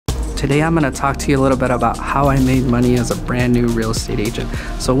Today I'm going to talk to you a little bit about how I made money as a brand new real estate agent.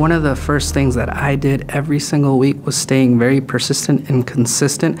 So one of the first things that I did every single week was staying very persistent and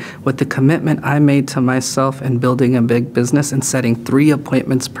consistent with the commitment I made to myself in building a big business and setting 3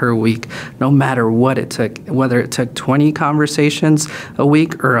 appointments per week, no matter what it took. Whether it took 20 conversations a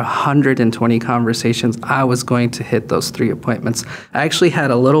week or 120 conversations, I was going to hit those 3 appointments. I actually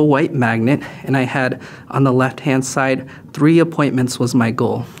had a little white magnet, and I had on the left-hand side, 3 appointments was my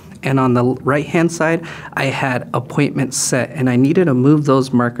goal. And on the right-hand side, I had appointments set, and I needed to move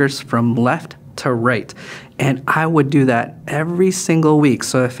those markers from left to right. And I would do that every single week.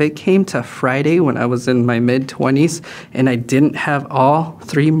 So if it came to Friday when I was in my mid-20s and I didn't have all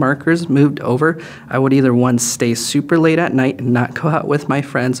 3 markers moved over, I would either one, stay super late at night and not go out with my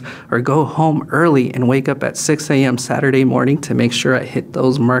friends, or go home early and wake up at 6 a.m. Saturday morning to make sure I hit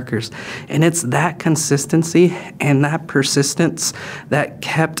those markers. And it's that consistency and that persistence that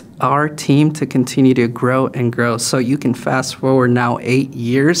kept our team to continue to grow and grow. So you can fast forward now 8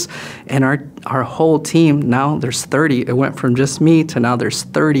 years, and our whole team, now there's 30. It went from just me to now there's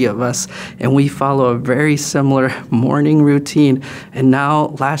 30 of us, and we follow a very similar morning routine. And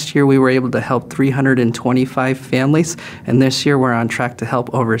now last year we were able to help 325 families, and this year we're on track to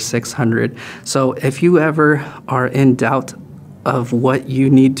help over 600. So if you ever are in doubt of what you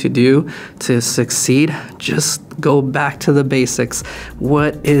need to do to succeed, just go back to the basics.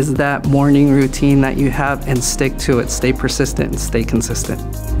 What is that morning routine that you have, and stick to it. Stay persistent and stay consistent.